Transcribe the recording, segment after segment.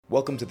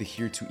Welcome to the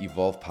Here to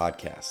Evolve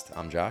podcast.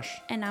 I'm Josh.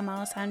 And I'm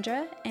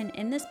Alessandra. And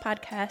in this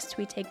podcast,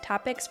 we take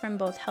topics from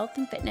both health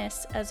and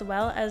fitness, as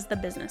well as the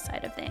business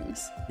side of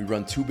things. We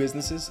run two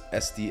businesses,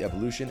 SD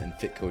Evolution and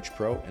Fit Coach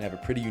Pro, and have a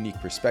pretty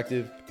unique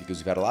perspective because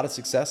we've had a lot of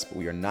success, but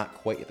we are not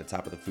quite at the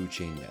top of the food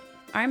chain yet.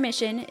 Our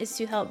mission is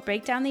to help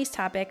break down these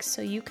topics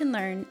so you can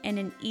learn in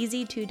an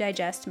easy to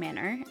digest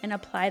manner and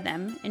apply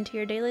them into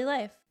your daily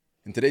life.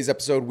 In today's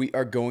episode, we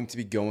are going to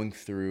be going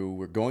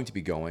through a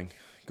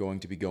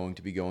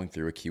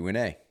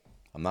Q&A.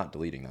 I'm not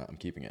deleting that. I'm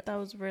keeping it. That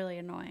was really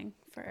annoying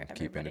for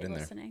everybody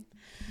listening.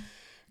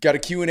 Got a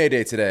Q&A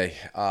day today.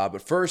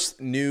 But first,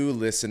 new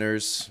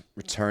listeners,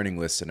 returning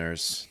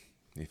listeners,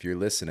 if you're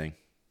listening,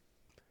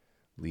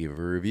 leave a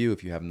review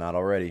if you have not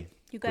already.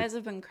 You guys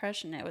have been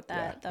crushing it with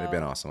that, though. They've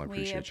been awesome. I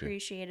appreciate you. We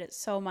appreciate it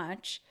so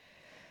much.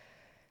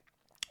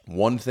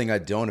 One thing I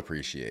don't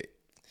appreciate,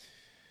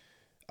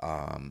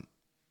 on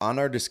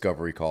our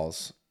discovery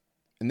calls,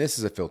 and this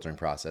is a filtering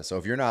process. So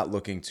if you're not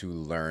looking to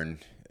learn,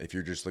 if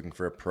you're just looking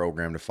for a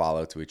program to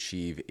follow to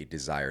achieve a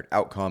desired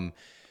outcome,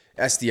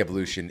 SD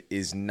Evolution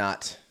is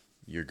not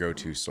your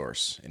go-to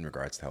source in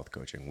regards to health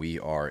coaching. We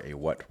are a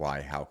what,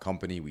 why, how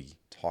company. We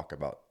talk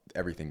about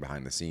everything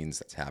behind the scenes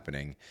that's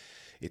happening.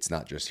 It's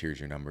not just here's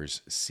your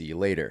numbers, see you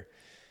later.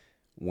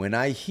 When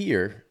I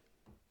hear,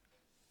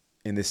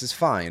 and this is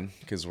fine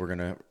because we're going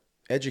to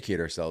educate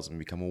ourselves and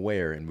become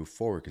aware and move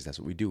forward because that's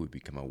what we do. We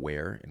become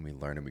aware and we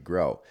learn and we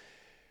grow.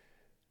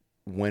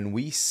 When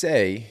we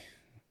say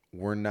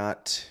we're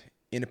not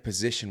in a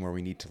position where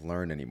we need to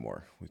learn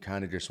anymore, we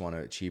kind of just want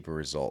to achieve a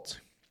result.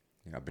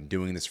 You know, I've been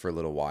doing this for a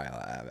little while.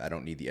 I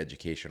don't need the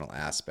educational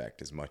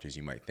aspect as much as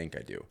you might think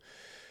I do.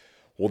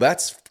 Well,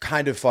 that's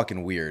kind of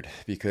fucking weird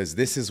because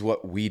this is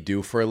what we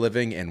do for a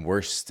living and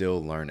we're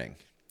still learning.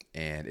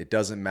 And it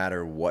doesn't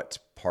matter what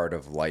part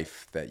of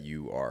life that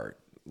you are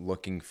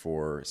looking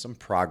for some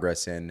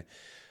progress in,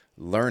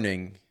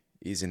 learning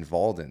is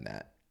involved in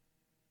that.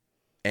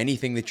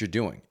 Anything that you're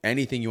doing,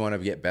 anything you want to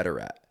get better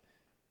at,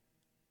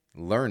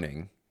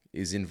 learning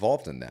is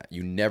involved in that.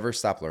 You never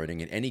stop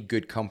learning. And any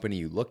good company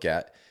you look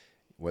at,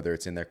 whether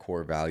it's in their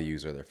core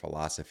values or their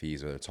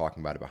philosophies or they're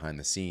talking about it behind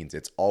the scenes,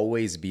 it's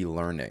always be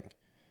learning.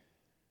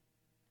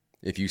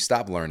 If you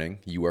stop learning,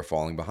 you are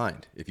falling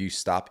behind. If you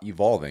stop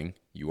evolving,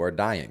 you are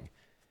dying.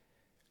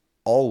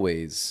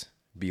 Always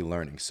be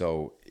learning.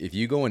 So if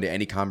you go into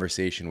any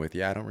conversation with,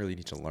 I don't really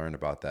need to learn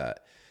about that,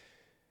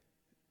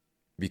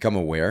 become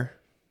aware.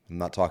 I'm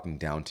not talking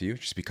down to you.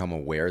 Just become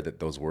aware that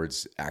those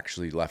words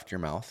actually left your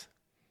mouth.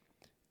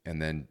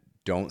 And then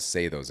don't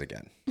say those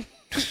again.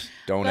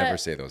 Don't ever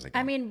say those again.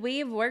 I mean,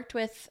 we've worked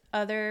with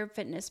other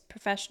fitness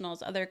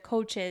professionals, other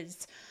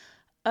coaches,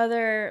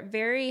 other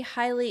very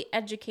highly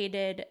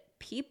educated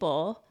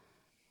people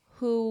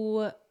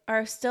who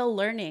are still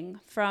learning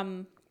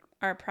from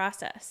our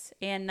process.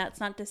 And that's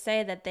not to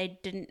say that they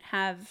didn't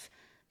have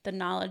the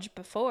knowledge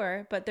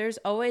before, but there's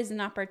always an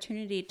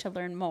opportunity to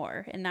learn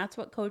more. And that's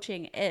what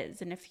coaching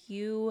is. And if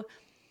you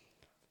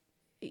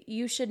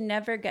should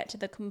never get to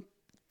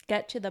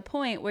the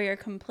point where you're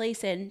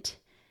complacent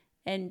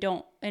and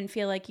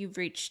feel like you've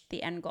reached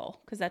the end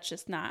goal, because that's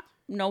just none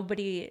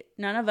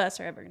of us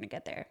are ever going to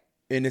get there.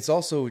 And it's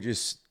also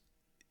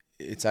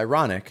it's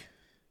ironic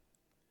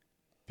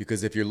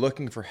because if you're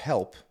looking for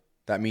help,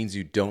 that means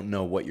you don't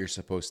know what you're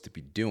supposed to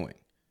be doing.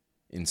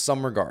 In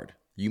some regard,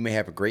 you may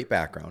have a great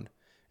background.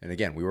 And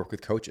again, we work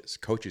with coaches.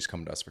 Coaches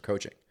come to us for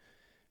coaching.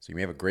 So you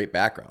may have a great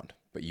background,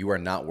 but you are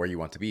not where you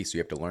want to be. So you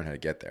have to learn how to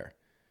get there.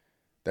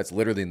 That's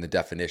literally in the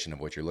definition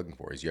of what you're looking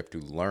for, is you have to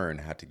learn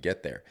how to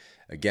get there.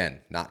 Again,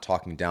 not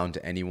talking down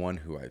to anyone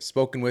who I've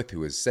spoken with,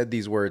 who has said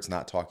these words,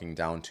 not talking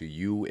down to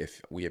you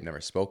if we have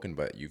never spoken,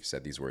 but you've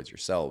said these words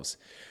yourselves.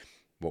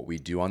 What we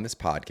do on this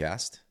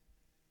podcast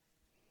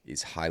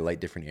is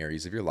highlight different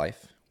areas of your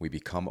life. We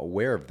become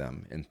aware of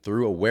them. And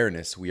through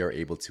awareness, we are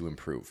able to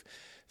improve.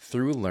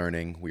 Through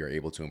learning, we are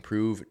able to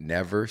improve.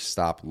 Never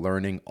stop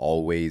learning.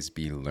 Always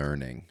be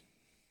learning.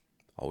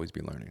 Always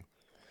be learning.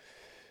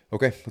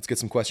 Okay, let's get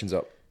some questions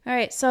up. All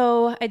right,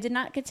 so I did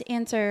not get to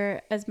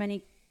answer as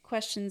many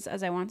questions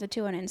as I wanted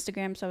to on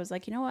Instagram, so I was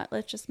like, you know what?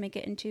 Let's just make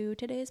it into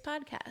today's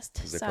podcast.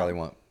 Because they probably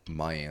want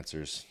my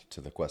answers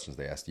to the questions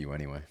they asked you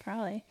anyway.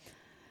 Probably.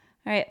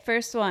 All right,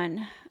 first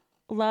one.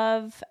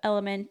 Love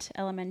Element,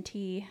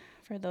 LMNT,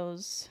 for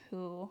those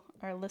who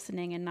are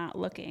listening and not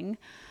looking,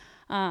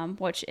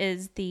 which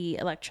is the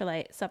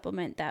electrolyte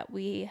supplement that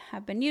we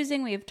have been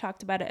using. We've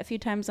talked about it a few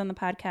times on the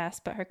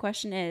podcast, but her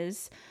question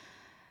is,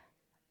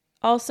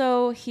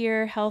 also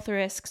hear health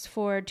risks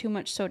for too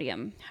much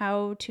sodium.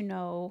 How to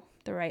know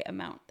the right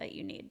amount that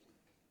you need?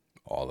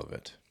 All of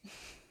it.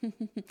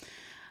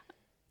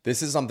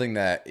 This is something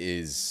that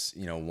is,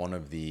 one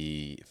of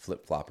the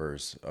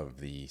flip-floppers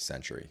of the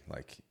century.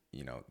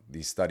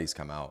 These studies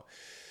come out.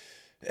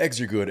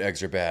 Eggs are good,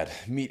 eggs are bad.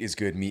 Meat is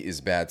good, meat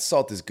is bad.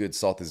 Salt is good,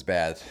 salt is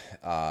bad.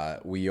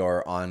 We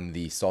are on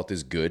the salt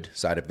is good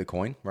side of the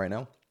coin right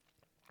now.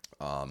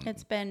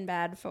 It's been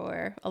bad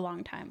for a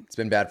long time. It's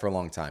been bad for a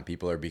long time.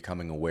 People are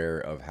becoming aware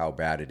of how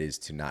bad it is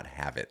to not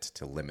have it,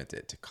 to limit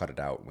it, to cut it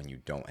out when you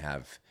don't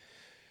have,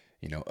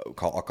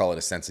 I'll call it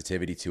a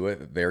sensitivity to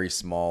it. A very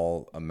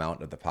small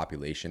amount of the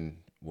population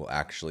will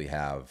actually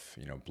have,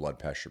 blood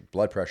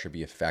pressure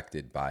be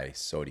affected by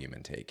sodium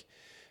intake.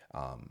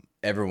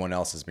 Everyone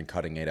else has been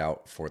cutting it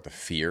out for the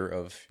fear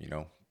of,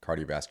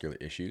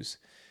 cardiovascular issues.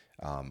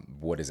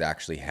 What has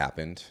actually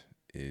happened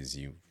is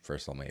you,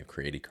 first of all, may have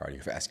created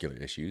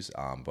cardiovascular issues,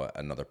 but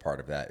another part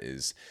of that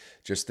is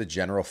just the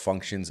general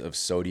functions of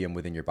sodium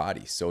within your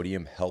body.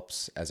 Sodium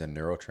helps as a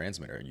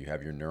neurotransmitter. You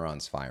have your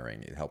neurons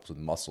firing. It helps with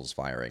muscles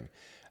firing,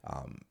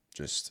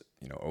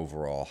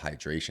 overall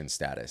hydration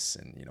status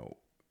and,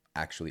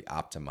 actually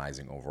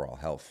optimizing overall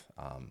health.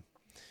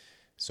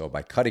 So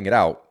by cutting it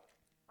out,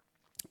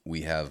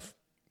 we have,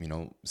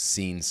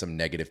 seen some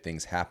negative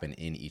things happen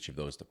in each of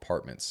those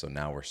departments. So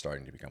now we're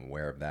starting to become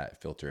aware of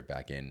that, filter it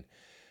back in.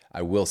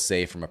 I will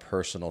say from a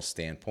personal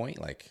standpoint,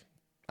 like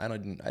I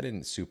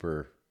didn't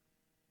super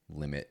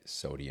limit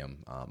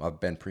sodium. I've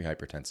been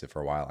pre-hypertensive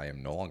for a while. I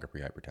am no longer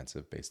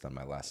pre-hypertensive based on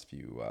my last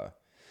few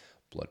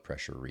blood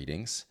pressure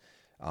readings.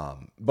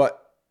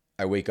 But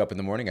I wake up in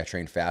the morning, I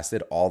train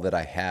fasted. All that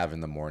I have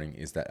in the morning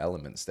is that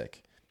element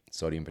stick,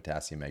 sodium,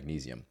 potassium,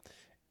 magnesium.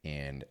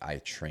 And I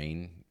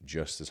train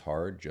just as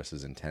hard, just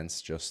as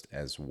intense, just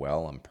as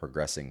well. I'm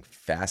progressing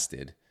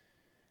fasted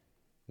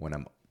when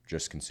I'm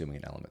just consuming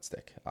an element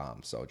stick.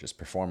 So just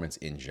performance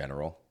in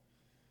general,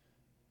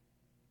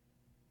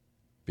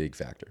 big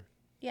factor.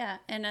 Yeah,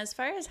 and as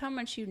far as how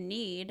much you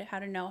need, how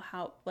to know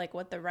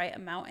what the right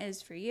amount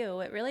is for you,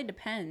 it really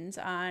depends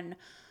on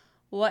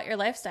what your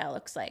lifestyle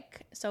looks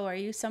like. So are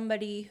you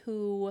somebody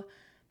who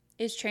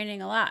is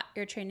training a lot?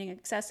 You're training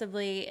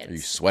excessively. Are you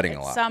sweating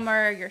a lot?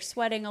 Summer, you're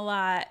sweating a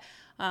lot.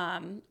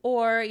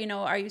 Or,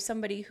 are you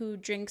somebody who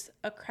drinks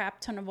a crap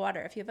ton of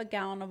water? If you have a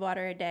gallon of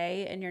water a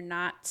day and you're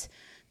not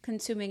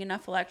consuming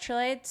enough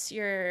electrolytes,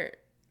 you're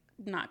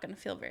not going to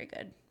feel very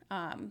good.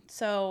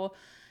 So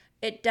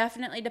it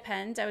definitely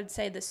depends. I would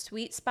say the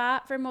sweet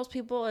spot for most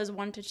people is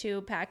 1 to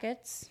 2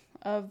 packets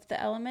of the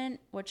element,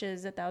 which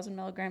is 1,000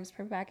 milligrams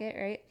per packet,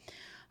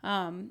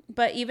 right?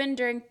 But even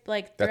during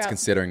that's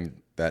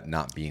considering that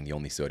not being the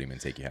only sodium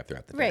intake you have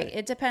throughout the day. Right.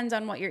 It depends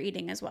on what you're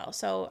eating as well.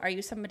 So are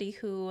you somebody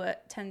who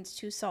tends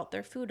to salt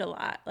their food a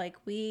lot?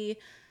 We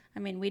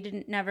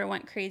never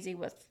went crazy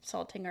with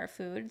salting our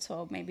food.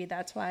 So maybe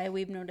that's why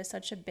we've noticed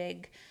such a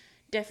big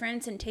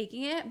difference in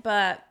taking it.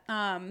 But,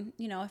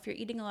 if you're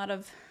eating a lot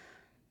of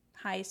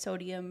high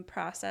sodium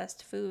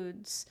processed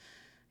foods,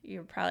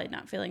 you're probably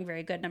not feeling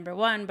very good, number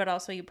one, but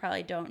also you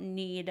probably don't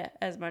need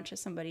as much as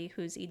somebody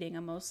who's eating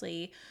a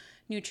mostly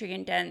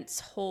nutrient dense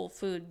whole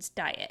foods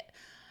diet.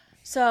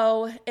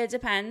 So it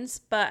depends,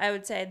 but I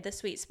would say the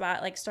sweet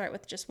spot, start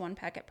with just 1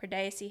 packet per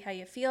day, see how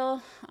you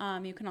feel.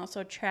 You can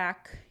also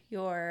track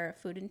your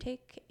food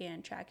intake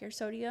and track your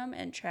sodium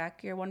and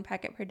track your 1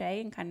 packet per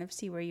day and kind of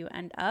see where you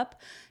end up,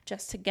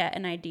 just to get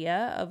an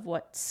idea of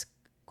what's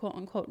quote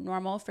unquote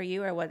normal for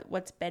you, or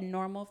what's been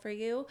normal for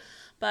you.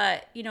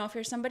 But, if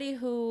you're somebody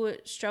who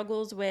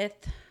struggles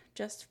with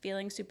just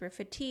feeling super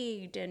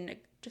fatigued and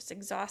just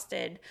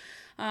exhausted,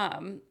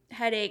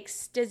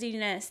 headaches,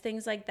 dizziness,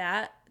 things like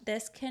that,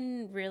 this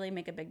can really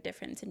make a big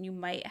difference, and you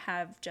might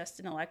have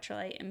just an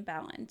electrolyte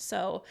imbalance.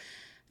 So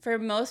for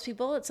most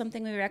people, it's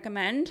something we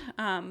recommend,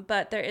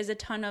 but there is a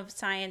ton of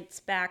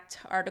science-backed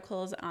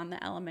articles on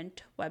the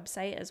Element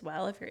website as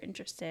well if you're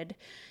interested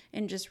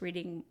in just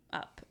reading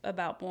up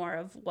about more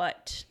of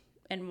what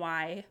and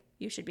why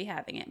you should be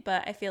having it.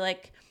 But I feel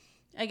like,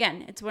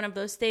 again, it's one of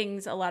those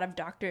things a lot of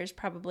doctors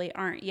probably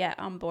aren't yet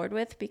on board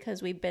with,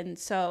 because we've been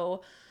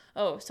so,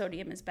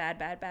 sodium is bad,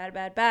 bad, bad,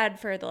 bad,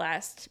 bad for the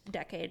last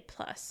decade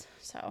plus.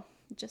 So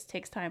it just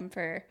takes time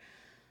for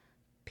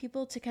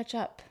people to catch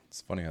up.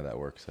 It's funny how that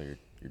works. So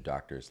your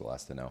doctor is the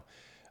last to know.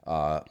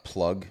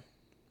 Plug,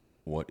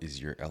 what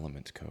is your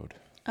element code?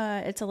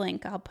 It's a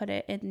link. I'll put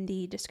it in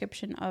the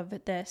description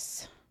of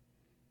this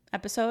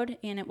episode,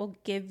 and it will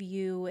give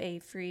you a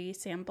free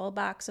sample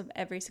box of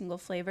every single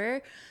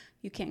flavor.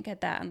 You can't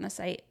get that on the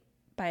site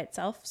by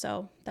itself,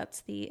 so that's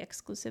the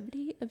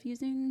exclusivity of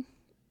using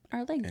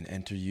our link. And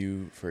enter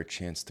you for a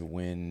chance to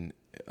win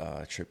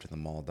a trip to the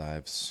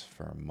Maldives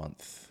for a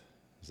month.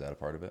 Is that a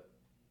part of it?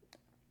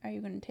 Are you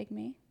going to take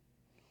me?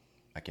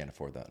 I can't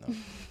afford that,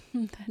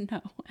 no.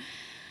 No.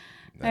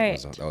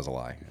 That was a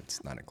lie.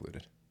 It's not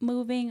included.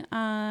 Moving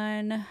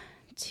on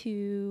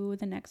to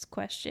the next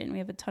question. We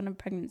have a ton of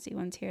pregnancy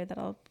ones here that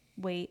I'll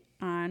wait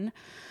on.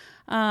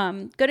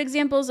 Good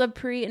examples of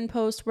pre and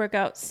post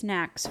workout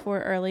snacks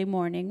for early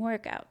morning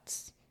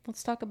workouts.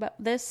 Let's talk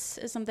about this.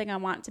 Is something I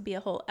want to be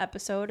a whole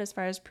episode as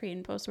far as pre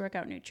and post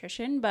workout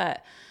nutrition,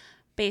 but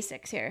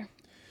basics here.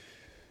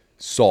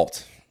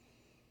 Salt.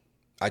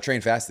 I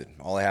train fasted.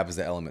 All I have is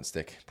the element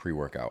stick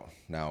pre-workout.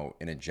 Now,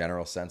 in a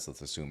general sense,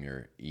 let's assume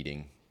you're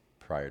eating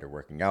prior to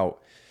working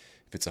out.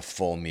 If it's a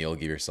full meal,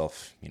 give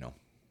yourself,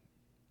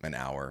 an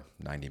hour,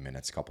 90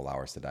 minutes, a couple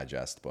hours to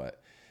digest.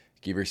 But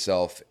give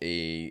yourself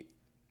a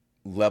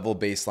level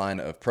baseline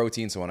of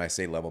protein. So when I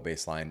say level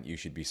baseline, you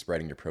should be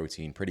spreading your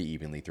protein pretty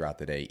evenly throughout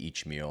the day.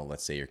 Each meal,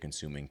 let's say you're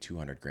consuming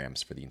 200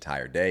 grams for the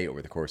entire day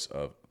over the course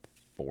of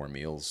 4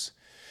 meals,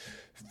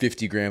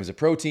 50 grams of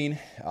protein.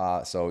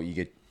 So you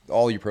get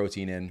all your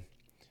protein in.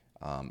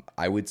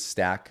 I would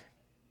stack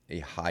a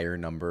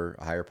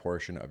higher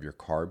portion of your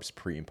carbs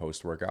pre and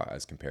post workout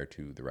as compared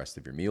to the rest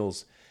of your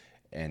meals.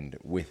 And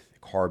with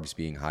carbs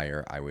being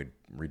higher, I would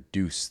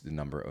reduce the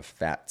number of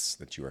fats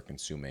that you are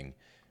consuming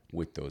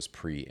with those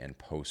pre and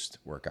post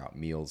workout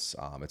meals.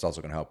 It's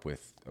also going to help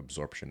with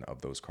absorption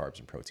of those carbs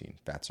and protein.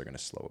 Fats are going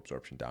to slow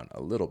absorption down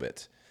a little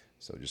bit.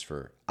 So just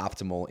for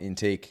optimal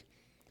intake,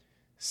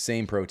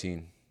 same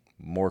protein,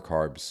 more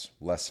carbs,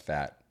 less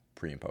fat,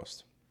 pre and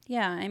post.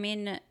 Yeah, I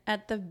mean,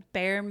 at the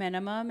bare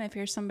minimum, if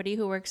you're somebody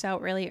who works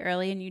out really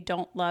early and you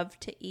don't love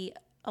to eat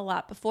a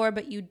lot before,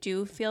 but you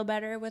do feel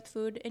better with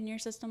food in your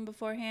system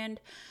beforehand,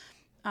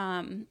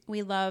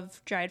 we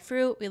love dried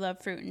fruit. We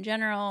love fruit in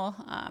general.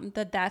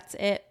 That's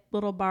it.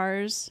 Little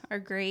bars are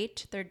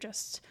great. They're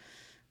just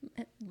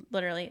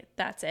literally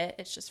that's it.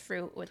 It's just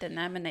fruit within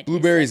them, and they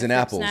blueberries taste like and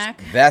a apples.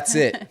 snack. That's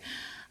it.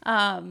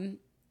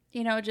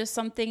 Just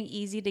something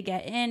easy to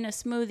get in, a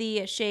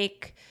smoothie, a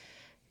shake.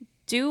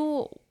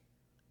 Do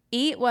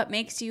eat what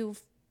makes you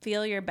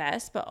feel your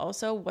best, but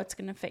also what's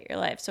going to fit your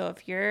life. So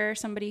if you're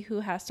somebody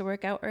who has to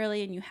work out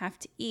early and you have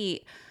to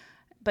eat,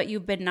 but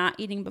you've been not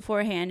eating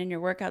beforehand and your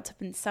workouts have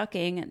been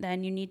sucking,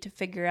 then you need to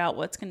figure out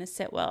what's going to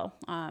sit well.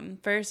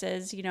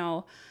 Versus,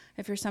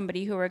 if you're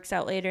somebody who works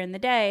out later in the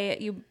day,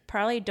 you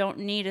probably don't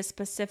need a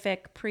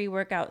specific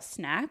pre-workout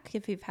snack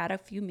if you've had a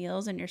few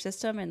meals in your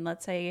system. And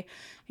let's say,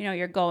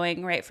 you're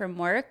going right from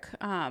work.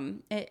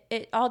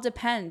 It all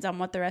depends on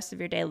what the rest of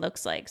your day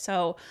looks like.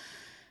 So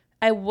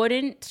I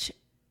wouldn't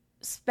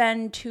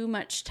spend too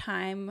much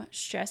time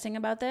stressing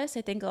about this.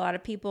 I think a lot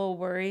of people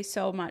worry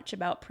so much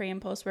about pre and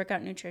post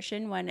workout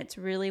nutrition when it's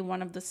really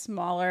one of the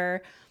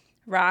smaller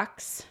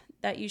rocks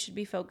that you should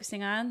be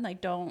focusing on. Like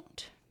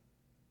don't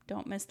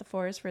miss the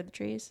forest for the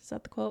trees. Is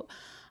that the quote?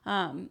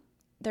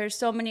 There's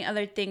so many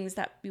other things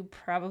that you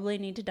probably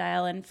need to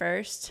dial in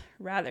first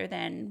rather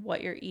than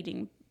what you're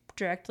eating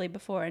directly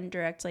before and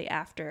directly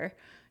after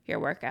your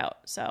workout.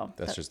 So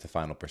that's just the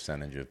final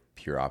percentage of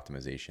pure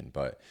optimization.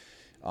 But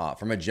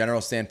from a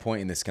general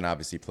standpoint, and this can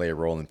obviously play a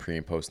role in pre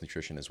and post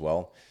nutrition as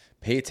well,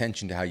 pay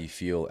attention to how you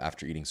feel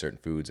after eating certain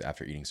foods,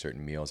 after eating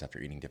certain meals, after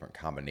eating different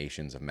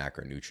combinations of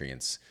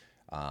macronutrients.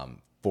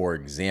 For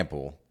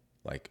example,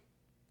 like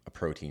a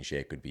protein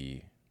shake would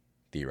be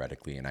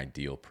theoretically an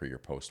ideal pre or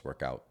post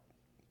workout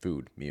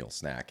food, meal,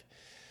 snack.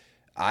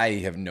 I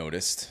have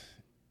noticed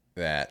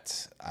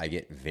that I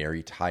get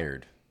very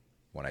tired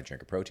when I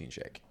drink a protein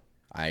shake.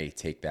 I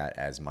take that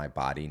as my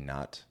body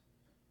not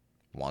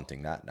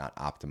wanting that, not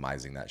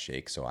optimizing that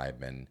shake. So I've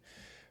been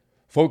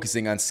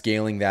focusing on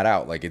scaling that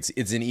out. Like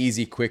it's an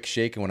easy, quick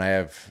shake when I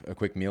have a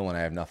quick meal, when I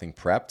have nothing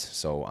prepped.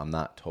 So I'm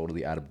not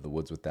totally out of the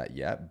woods with that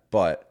yet,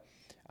 but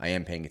I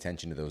am paying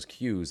attention to those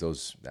cues,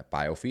 that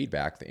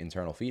biofeedback, the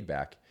internal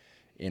feedback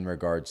in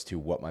regards to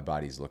what my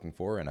body's looking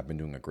for. And I've been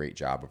doing a great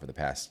job over the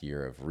past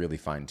year of really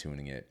fine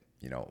tuning it,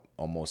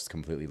 almost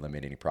completely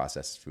eliminating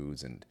processed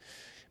foods, and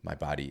my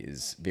body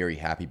is very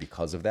happy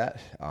because of that.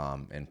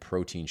 And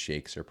protein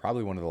shakes are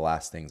probably one of the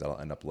last things I'll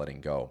end up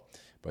letting go.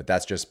 But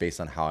that's just based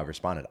on how I've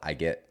responded. I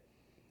get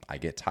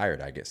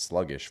tired. I get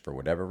sluggish for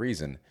whatever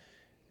reason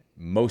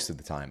most of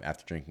the time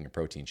after drinking a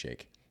protein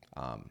shake.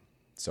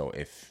 So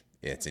if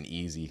it's an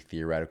easy,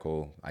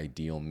 theoretical,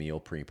 ideal meal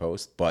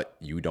pre-post, but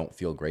you don't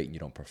feel great and you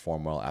don't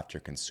perform well after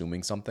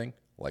consuming something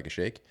like a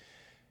shake,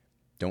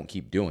 don't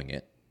keep doing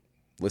it.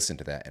 Listen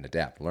to that and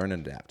adapt. Learn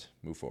and adapt.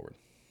 Move forward.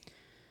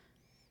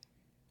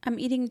 I'm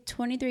eating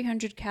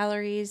 2,300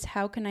 calories.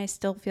 How can I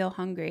still feel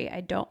hungry?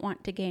 I don't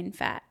want to gain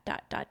fat, ...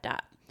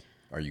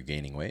 Are you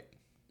gaining weight?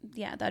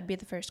 Yeah, that'd be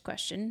the first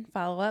question.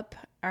 Follow up.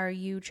 Are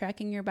you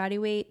tracking your body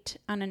weight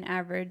on an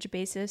average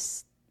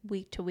basis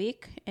week to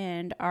week?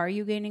 And are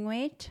you gaining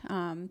weight?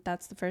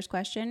 That's the first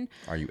question.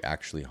 Are you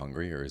actually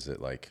hungry, or is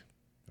it like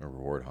a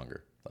reward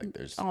hunger? Like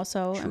there's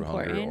also true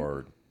important. hunger,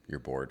 or you're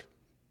bored.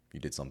 You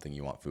did something,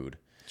 you want food.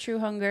 True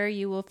hunger,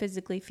 you will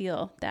physically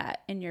feel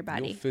that in your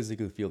body. You'll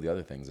physically feel the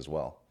other things as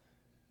well.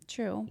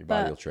 True. Your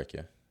body will trick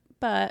you.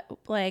 But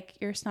like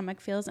your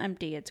stomach feels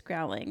empty, it's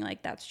growling.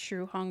 Like that's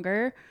true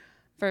hunger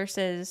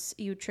versus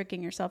you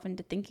tricking yourself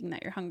into thinking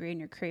that you're hungry and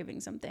you're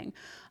craving something.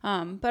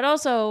 But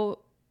also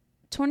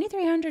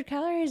 2,300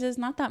 calories is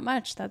not that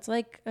much. That's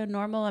like a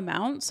normal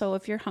amount. So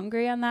if you're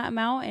hungry on that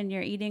amount and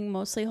you're eating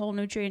mostly whole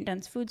nutrient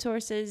dense food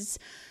sources,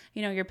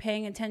 you're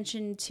paying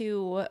attention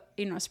to,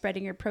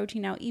 spreading your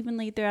protein out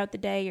evenly throughout the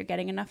day, you're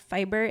getting enough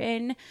fiber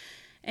in,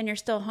 and you're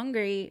still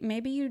hungry,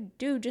 maybe you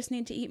do just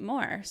need to eat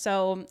more.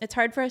 So it's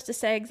hard for us to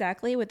say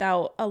exactly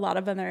without a lot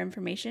of other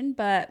information,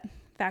 but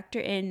factor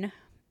in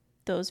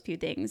those few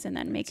things and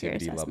then make your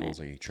assessment. Levels.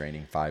 Are you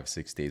training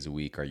 5-6 days a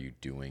week? Are you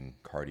doing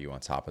cardio on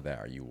top of that?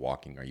 Are you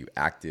walking? Are you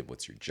active?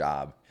 What's your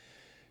job?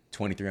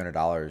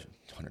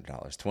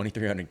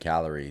 $2,300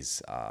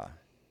 calories.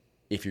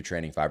 If you're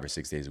training 5 or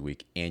 6 days a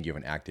week and you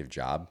have an active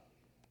job,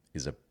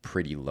 is a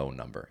pretty low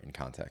number in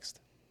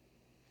context.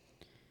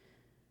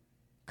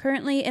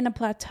 Currently in a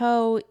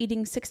plateau, eating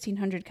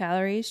 1,600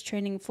 calories,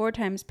 training 4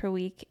 times per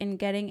week, and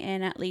getting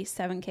in at least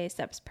 7K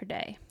steps per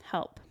day.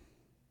 Help.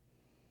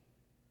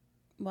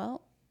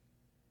 Well,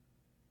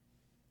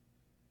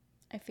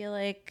 I feel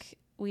like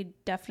we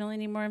definitely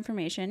need more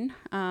information,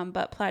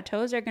 but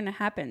plateaus are going to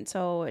happen.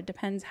 So it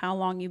depends how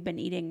long you've been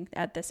eating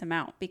at this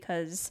amount,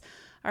 because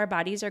our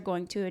bodies are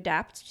going to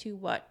adapt to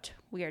what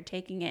we are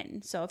taking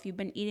in. So if you've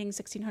been eating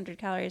 1,600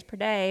 calories per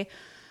day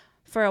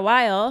for a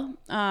while,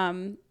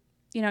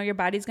 your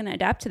body's going to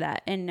adapt to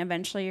that. And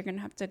eventually you're going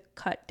to have to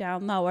cut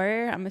down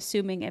lower. I'm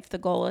assuming if the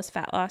goal is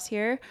fat loss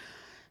here.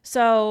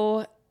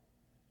 So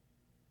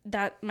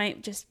that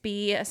might just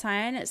be a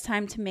sign it's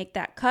time to make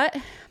that cut.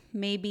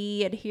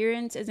 Maybe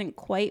adherence isn't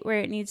quite where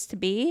it needs to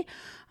be.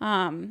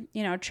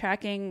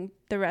 Tracking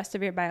the rest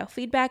of your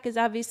biofeedback is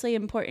obviously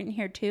important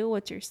here too.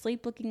 What's your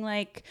sleep looking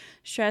like?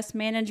 Stress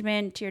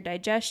management, your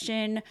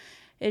digestion.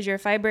 Is your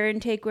fiber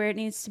intake where it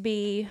needs to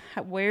be?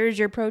 Where's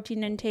your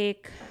protein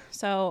intake?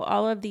 So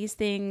all of these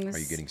things. Are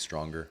you getting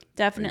stronger?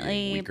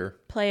 Definitely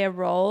play a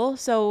role.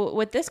 So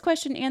with this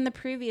question and the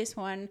previous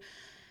one,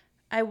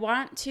 I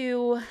want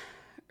to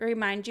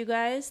remind you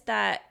guys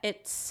that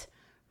it's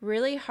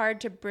really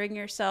hard to bring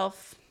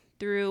yourself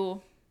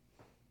through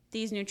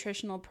these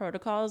nutritional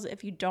protocols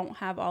if you don't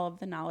have all of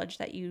the knowledge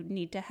that you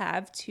need to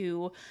have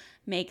to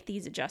make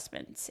these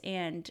adjustments.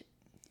 And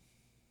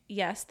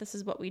yes, this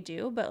is what we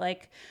do, but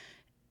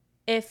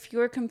if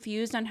you're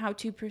confused on how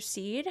to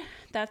proceed,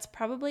 that's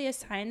probably a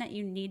sign that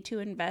you need to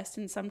invest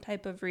in some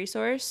type of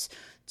resource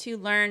to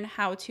learn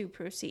how to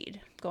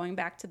proceed. Going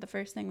back to the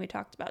first thing we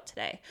talked about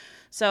today.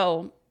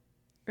 So,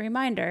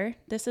 reminder,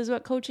 this is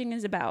what coaching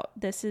is about.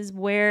 This is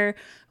where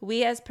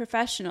we as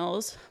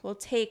professionals will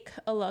take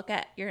a look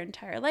at your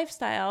entire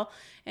lifestyle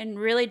and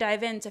really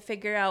dive in to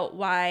figure out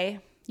why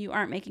you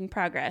aren't making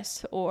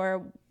progress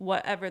or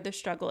whatever the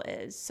struggle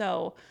is.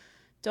 So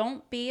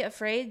don't be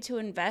afraid to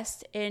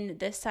invest in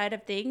this side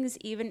of things,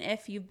 even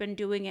if you've been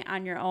doing it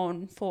on your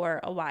own for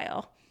a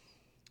while.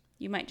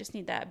 You might just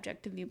need that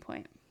objective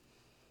viewpoint.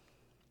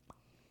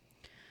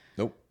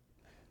 Nope.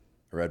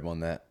 I read one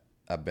that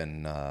I've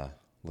been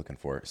looking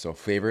for. So,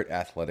 favorite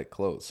athletic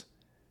clothes.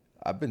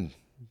 I've been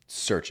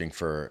searching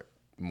for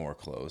more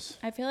clothes.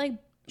 I feel like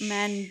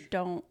men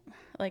don't,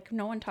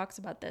 no one talks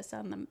about this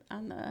on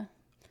the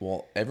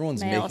Well,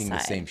 everyone's male making side.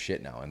 the same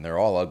shit now, and they're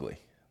all ugly.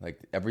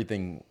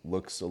 Everything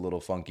looks a little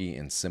funky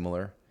and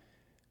similar.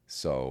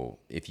 So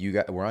if you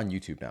got, we're on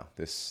YouTube now.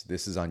 This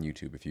is on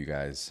YouTube. If you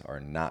guys are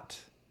not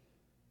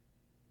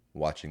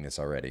watching this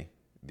already,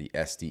 the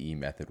SDE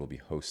Method will be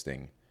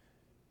hosting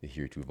the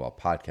Here to Evolve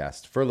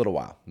podcast for a little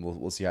while.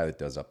 We'll see how it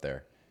does up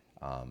there.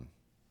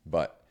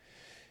 But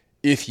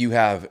if you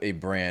have a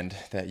brand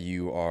that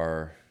you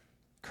are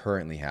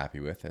currently happy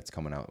with, that's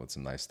coming out with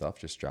some nice stuff,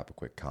 just drop a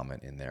quick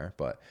comment in there.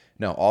 But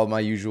no, all my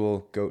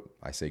usual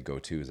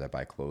go-tos, I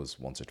buy clothes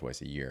once or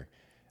twice a year.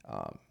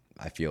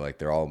 I feel like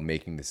they're all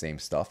making the same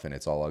stuff and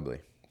it's all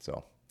ugly.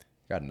 So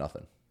got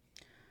nothing.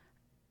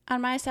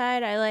 On my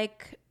side, I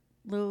like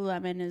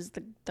Lululemon is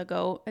the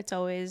GOAT. It's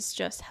always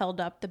just held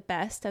up the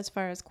best as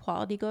far as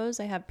quality goes.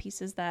 I have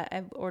pieces that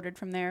I've ordered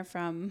from there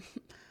from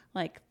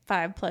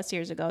 5+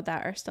 years ago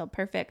that are still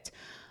perfect.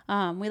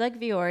 We like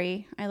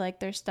Vuori. I like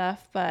their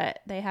stuff, but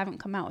they haven't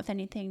come out with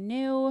anything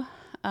new.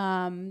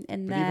 Even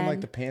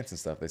the pants and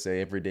stuff, they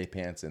say everyday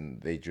pants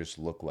and they just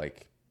look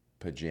like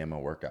pajama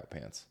workout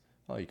pants.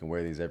 Oh, you can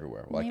wear these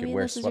everywhere. Well, maybe I could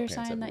wear this is your sweatpants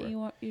sign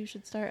everywhere. that you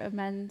should start a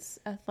men's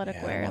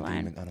athletic wear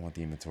line. I don't want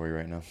the inventory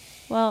right now.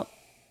 Well,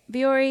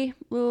 Vuori,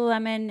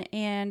 Lululemon,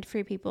 and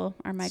Free People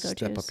are my go-tos.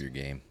 Step up your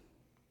game.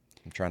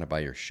 I'm trying to buy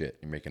your shit.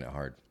 You're making it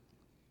hard.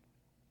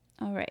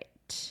 All right.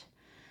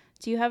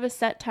 Do you have a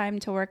set time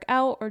to work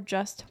out or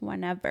just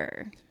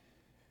whenever?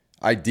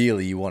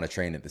 Ideally, you want to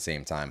train at the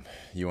same time.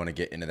 You want to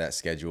get into that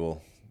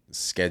schedule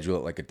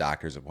it like a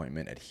doctor's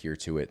appointment, adhere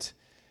to it.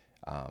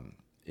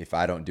 If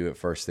I don't do it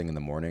first thing in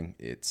the morning,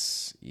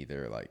 it's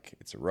either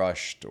it's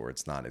rushed or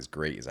it's not as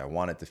great as I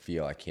want it to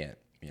feel. I can't,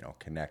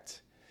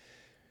 connect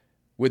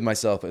with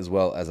myself as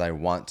well as I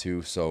want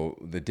to. So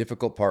the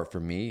difficult part for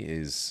me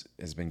has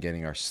been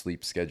getting our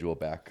sleep schedule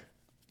back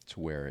to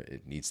where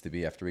it needs to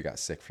be. After we got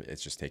sick,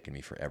 it's just taken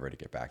me forever to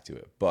get back to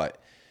it.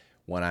 But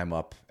when I'm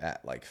up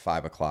at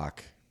 5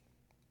 o'clock,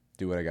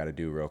 do what I got to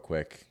do real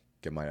quick,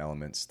 get my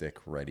element stick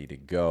ready to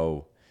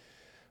go,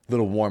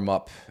 little warm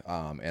up,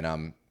 and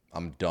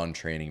I'm done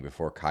training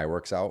before Kai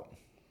works out.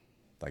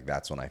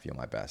 That's when I feel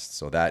my best.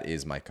 So that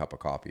is my cup of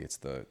coffee. It's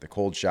the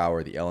cold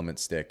shower, the element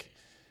stick,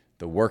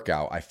 the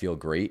workout. I feel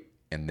great.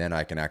 And then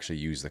I can actually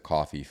use the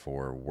coffee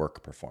for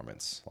work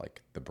performance,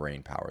 like the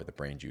brain power, the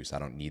brain juice. I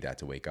don't need that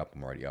to wake up.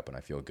 I'm already up and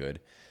I feel good.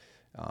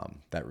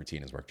 That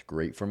routine has worked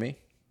great for me.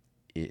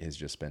 It has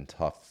just been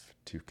tough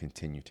to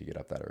continue to get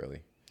up that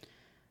early.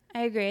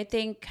 I agree. I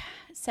think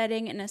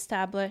setting an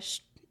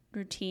established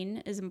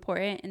routine is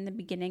important in the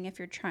beginning if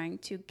you're trying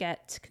to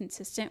get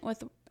consistent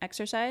with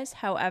exercise.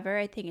 However,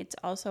 I think it's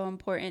also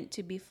important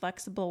to be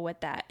flexible with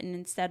that. And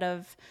instead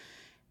of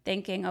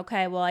thinking,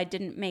 okay, well, I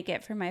didn't make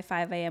it for my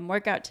 5 a.m.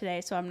 workout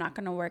today, so I'm not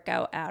going to work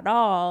out at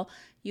all.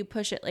 You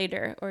push it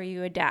later or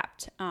you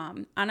adapt.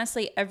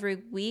 Honestly, every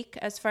week,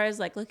 as far as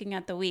like looking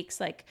at the weeks,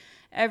 like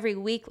every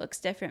week looks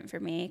different for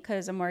me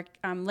because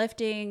I'm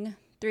lifting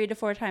 3 to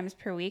 4 times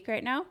per week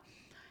right now.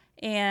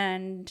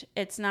 And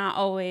it's not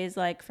always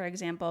like, for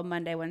example,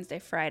 Monday, Wednesday,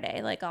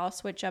 Friday. Like I'll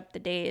switch up the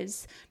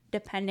days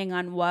depending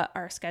on what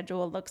our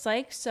schedule looks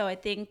like. So I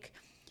think,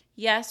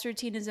 yes,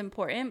 routine is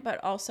important,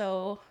 but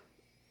also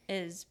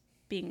is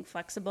being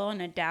flexible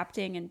and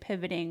adapting and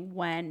pivoting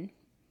when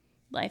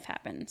life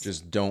happens.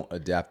 Just don't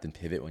adapt and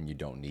pivot when you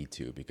don't need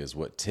to, because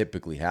what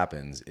typically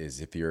happens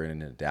is if you're in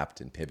an adapt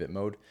and pivot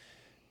mode,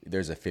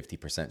 there's a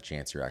 50%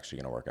 chance you're actually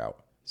going to work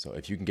out. So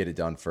if you can get it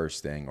done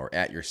first thing or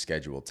at your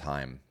scheduled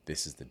time,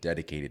 this is the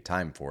dedicated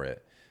time for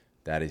it,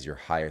 that is your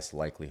highest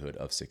likelihood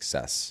of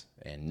success,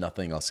 and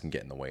nothing else can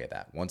get in the way of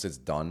that. Once it's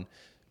done,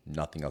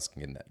 nothing else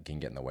can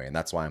get in the way. And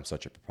that's why I'm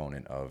such a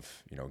proponent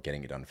of,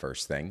 getting it done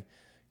first thing,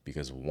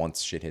 because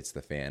once shit hits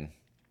the fan,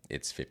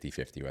 it's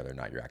 50-50 whether or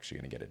not you're actually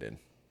going to get it in.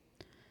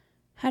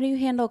 How do you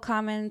handle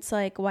comments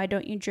like, why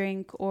don't you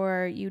drink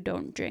or you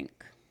don't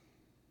drink?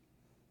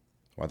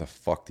 Why the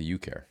fuck do you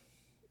care?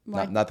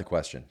 Why? Not the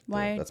question.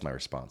 Why? That's my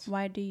response.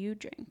 Why do you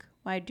drink?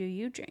 Why do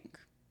you drink?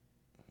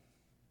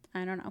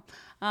 I don't know.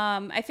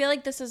 I feel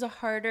like this is a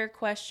harder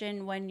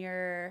question when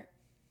you're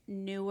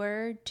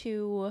newer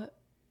to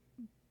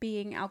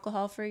being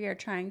alcohol free or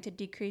trying to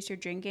decrease your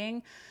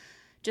drinking,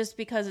 just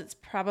because it's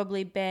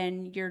probably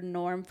been your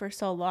norm for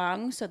so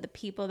long. So the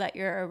people that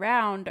you're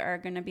around are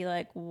going to be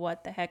like,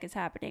 what the heck is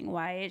happening?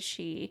 Why is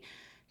she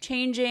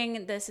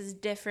changing? This is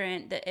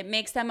different. That it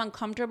makes them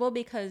uncomfortable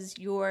because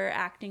you're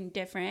acting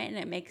different, and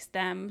it makes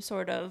them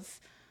sort of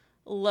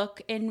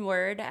look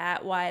inward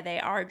at why they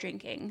are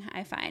drinking,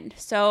 I find.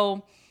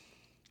 So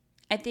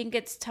I think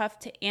it's tough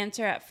to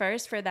answer at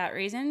first for that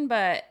reason,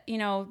 but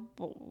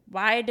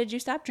why did you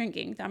stop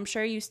drinking? I'm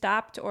sure you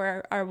stopped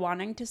or are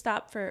wanting to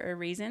stop for a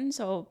reason.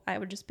 So I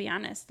would just be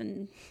honest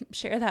and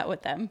share that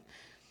with them.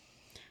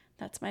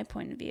 That's my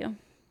point of view.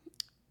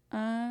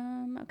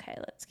 Okay,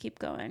 let's keep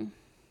going.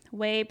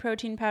 Whey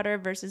protein powder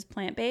versus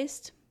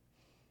plant-based.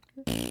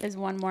 Is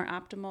one more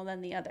optimal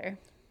than the other?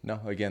 No,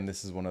 again,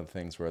 this is one of the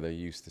things where they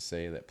used to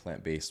say that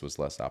plant-based was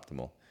less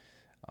optimal.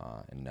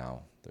 And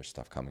now there's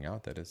stuff coming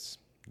out that is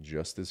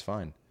just as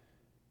fine.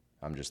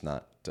 I'm just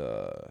not,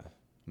 I'm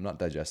not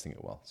digesting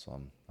it well.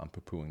 So I'm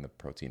poo-pooing the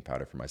protein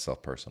powder for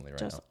myself personally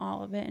right now. Just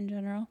all of it in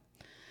general.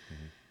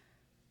 Mm-hmm.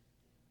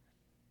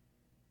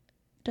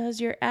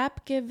 Does your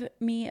app give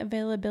me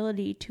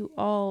availability to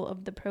all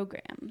of the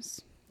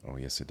programs? Oh,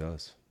 yes, it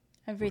does.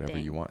 Everything. Whatever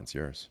you want, it's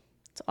yours.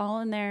 It's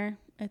all in there.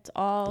 It's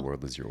all. The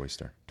world is your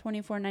oyster.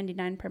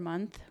 $24.99 per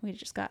month. We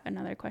just got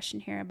another question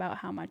here about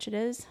how much it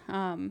is.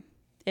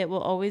 It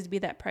will always be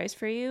that price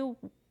for you.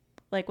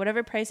 Like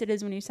whatever price it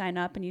is when you sign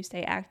up and you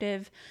stay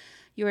active,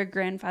 you are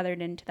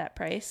grandfathered into that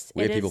price.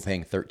 We have people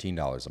paying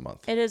 $13 a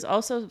month. It is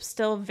also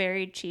still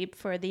very cheap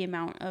for the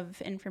amount of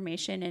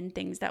information and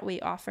things that we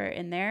offer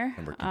in there.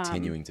 And we're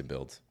continuing to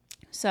build.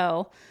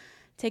 So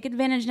take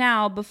advantage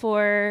now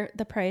before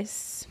the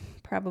price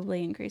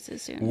probably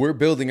increases soon. We're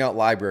building out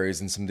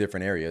libraries in some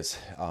different areas.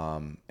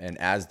 And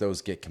as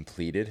those get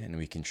completed and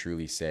we can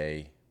truly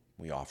say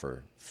we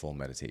offer full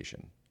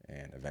meditation,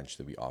 and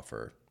eventually we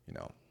offer,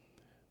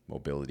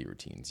 mobility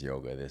routines,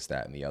 yoga, this,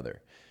 that, and the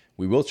other,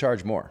 we will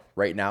charge more.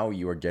 Right now,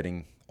 you are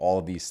getting all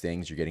of these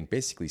things. You're getting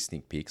basically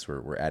sneak peeks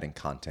where we're adding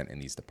content in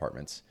these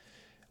departments.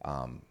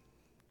 And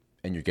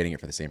you're getting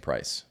it for the same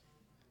price.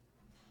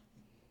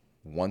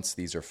 Once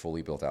these are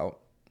fully built out,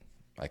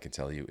 I can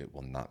tell you it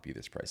will not be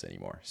this price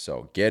anymore.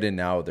 So get in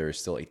now. There is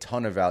still a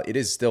ton of value. It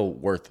is still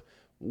worth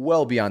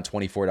well beyond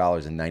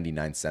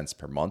 $24.99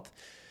 per month.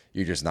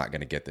 You're just not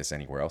going to get this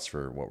anywhere else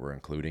for what we're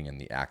including and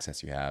the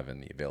access you have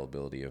and the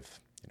availability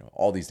of,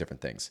 all these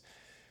different things.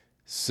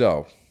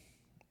 So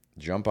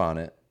jump on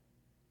it,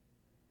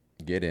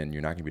 get in.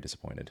 You're not going to be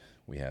disappointed.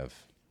 We have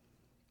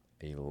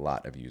a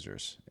lot of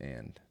users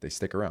and they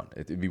stick around.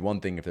 It'd be one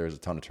thing if there was a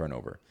ton of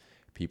turnover.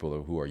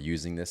 People who are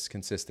using this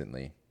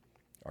consistently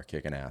are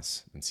kicking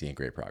ass and seeing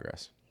great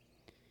progress.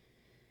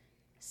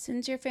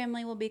 Since your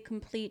family will be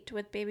complete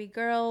with baby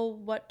girl,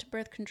 what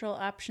birth control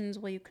options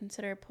will you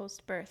consider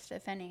post-birth,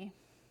 if any?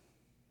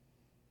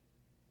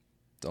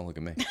 Don't look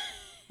at me.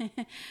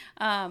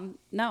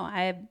 No,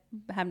 I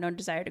have no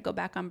desire to go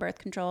back on birth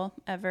control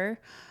ever.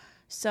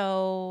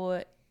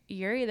 So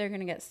you're either going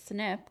to get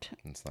snipped.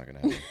 It's not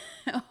going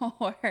to happen.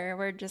 Or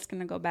we're just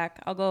going to go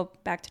back. I'll go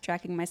back to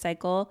tracking my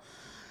cycle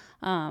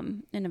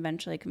and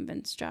eventually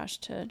convince Josh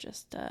to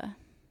just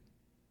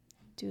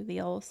do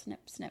the old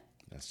snip.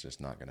 That's just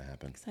not going to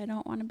happen. Because I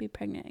don't want to be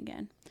pregnant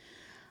again.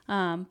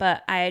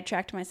 But I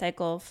tracked my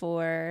cycle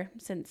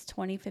since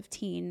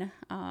 2015.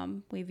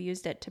 We've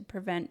used it to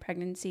prevent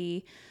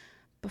pregnancy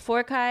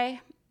before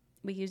Kai.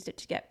 We used it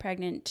to get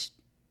pregnant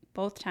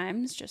both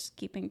times, just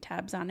keeping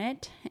tabs on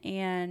it,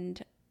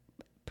 and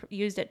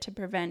used it to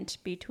prevent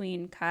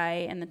between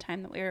Kai and the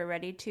time that we were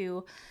ready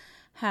to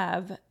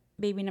have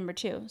baby number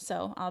 2.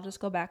 So I'll just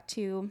go back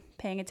to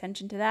paying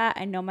attention to that.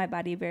 I know my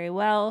body very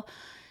well.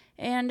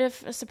 And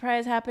if a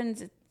surprise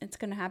happens, it's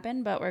going to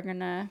happen, but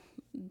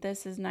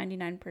this is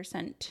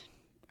 99%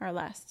 or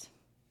less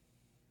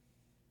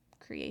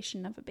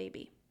creation of a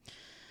baby.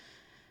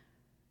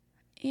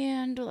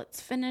 And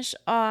let's finish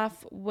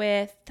off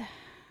with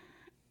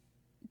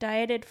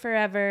dieted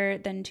forever,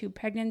 then 2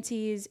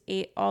 pregnancies,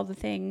 ate all the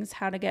things,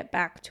 how to get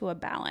back to a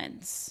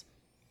balance.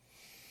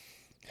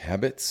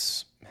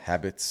 Habits,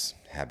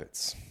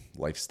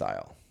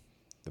 lifestyle.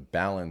 The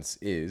balance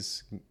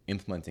is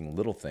implementing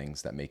little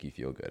things that make you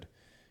feel good.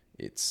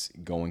 It's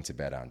going to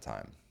bed on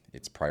time.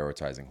 It's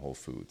prioritizing whole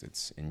foods.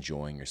 It's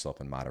enjoying yourself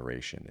in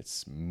moderation.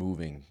 It's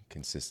moving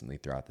consistently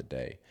throughout the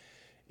day.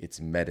 It's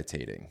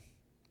meditating.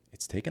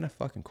 It's taking a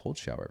fucking cold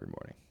shower every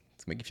morning.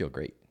 It's make you feel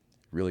great.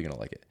 Really going to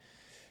like it.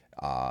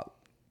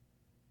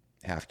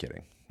 Half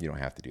kidding. You don't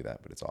have to do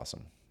that, but it's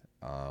awesome.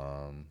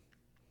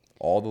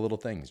 All the little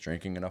things,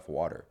 drinking enough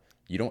water.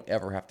 You don't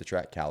ever have to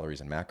track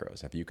calories and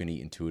macros. If you can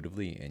eat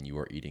intuitively and you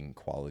are eating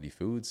quality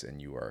foods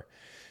and you are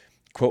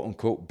quote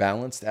unquote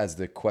balanced as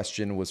the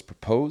question was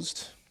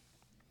proposed,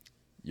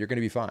 you're going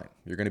to be fine.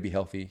 You're going to be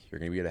healthy. You're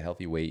going to be at a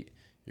healthy weight.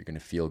 You're going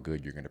to feel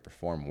good. You're going to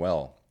perform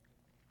well.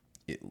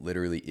 It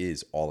literally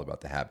is all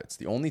about the habits.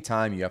 The only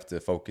time you have to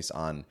focus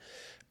on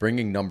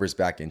bringing numbers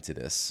back into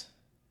this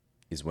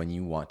is when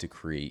you want to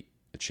create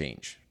a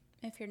change.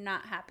 If you're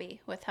not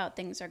happy with how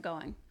things are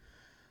going.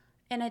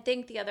 And I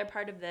think the other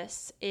part of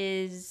this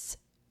is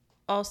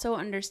also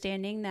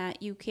understanding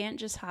that you can't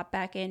just hop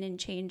back in and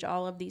change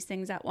all of these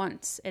things at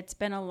once. It's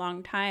been a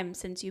long time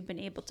since you've been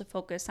able to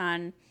focus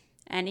on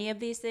any of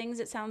these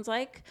things, it sounds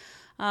like.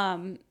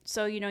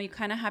 So, you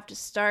kind of have to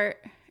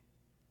start.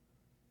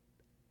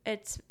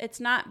 It's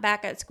not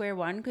back at square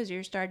one because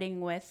you're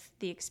starting with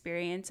the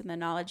experience and the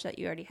knowledge that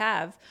you already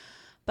have.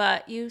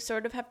 But you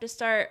sort of have to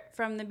start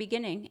from the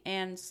beginning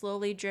and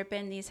slowly drip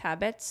in these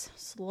habits,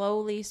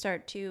 slowly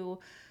start to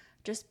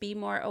just be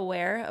more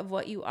aware of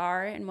what you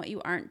are and what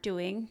you aren't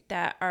doing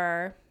that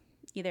are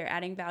either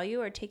adding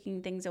value or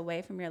taking things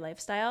away from your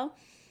lifestyle.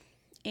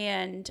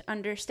 And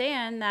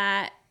understand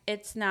that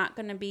it's not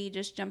going to be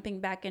just jumping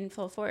back in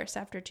full force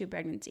after 2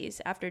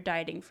 pregnancies, after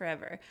dieting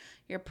forever.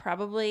 You're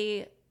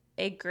probably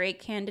a great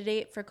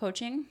candidate for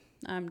coaching,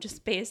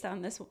 just based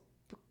on this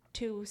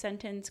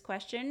 2-sentence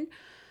question.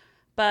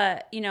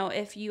 But,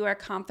 if you are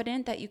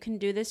confident that you can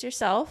do this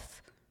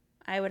yourself,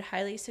 I would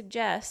highly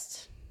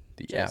suggest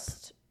the app.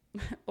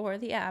 Or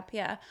the app,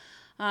 yeah.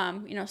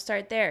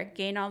 Start there.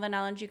 Gain all the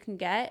knowledge you can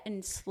get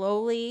and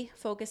slowly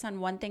focus on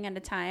one thing at a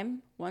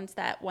time. Once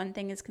that one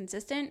thing is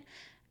consistent,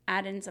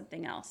 add in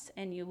something else.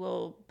 And you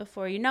will,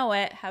 before you know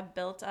it, have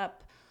built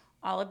up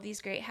all of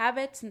these great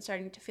habits and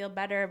starting to feel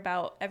better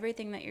about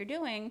everything that you're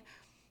doing.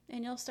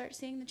 And you'll start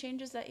seeing the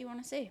changes that you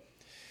want to see.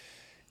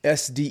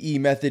 SDE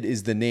Method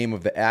is the name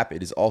of the app.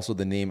 It is also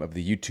the name of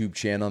the YouTube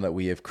channel that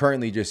we have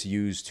currently just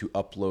used to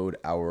upload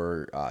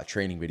our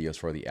training videos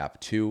for the app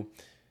too.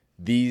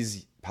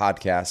 These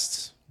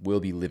podcasts will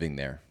be living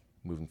there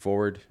moving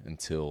forward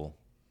until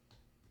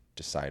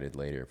decided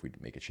later if we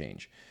make a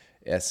change.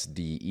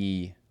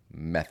 SDE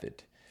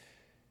Method.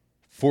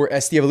 For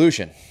SD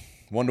Evolution,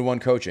 one-to-one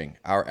coaching,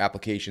 our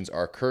applications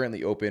are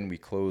currently open. We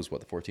close, the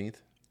 14th?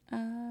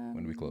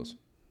 When do we close?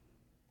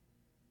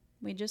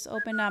 We just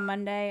opened on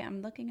Monday.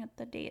 I'm looking at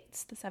the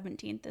dates. The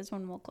 17th is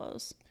when we'll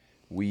close.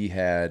 We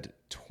had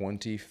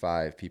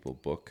 25 people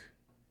book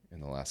in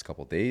the last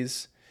couple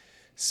days.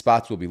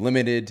 Spots will be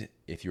limited.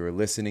 If you are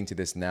listening to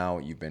this now,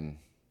 you've been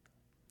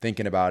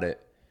thinking about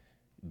it,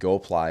 go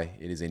apply.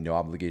 It is a no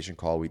obligation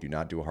call. We do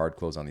not do a hard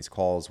close on these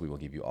calls. We will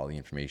give you all the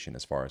information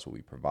as far as what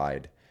we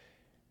provide.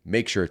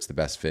 Make sure it's the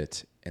best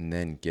fit and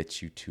then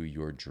get you to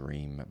your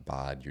dream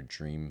bod, your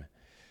dream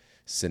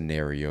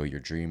scenario, your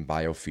dream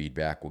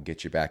biofeedback will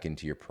get you back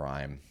into your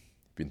prime.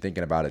 If you've been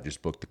thinking about it,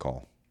 just book the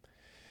call.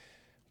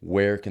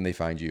 Where can they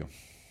find you?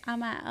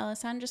 I'm at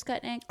Alessandra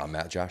Skutnik. I'm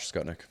at Josh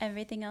Skutnik.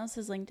 Everything else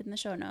is linked in the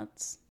show notes.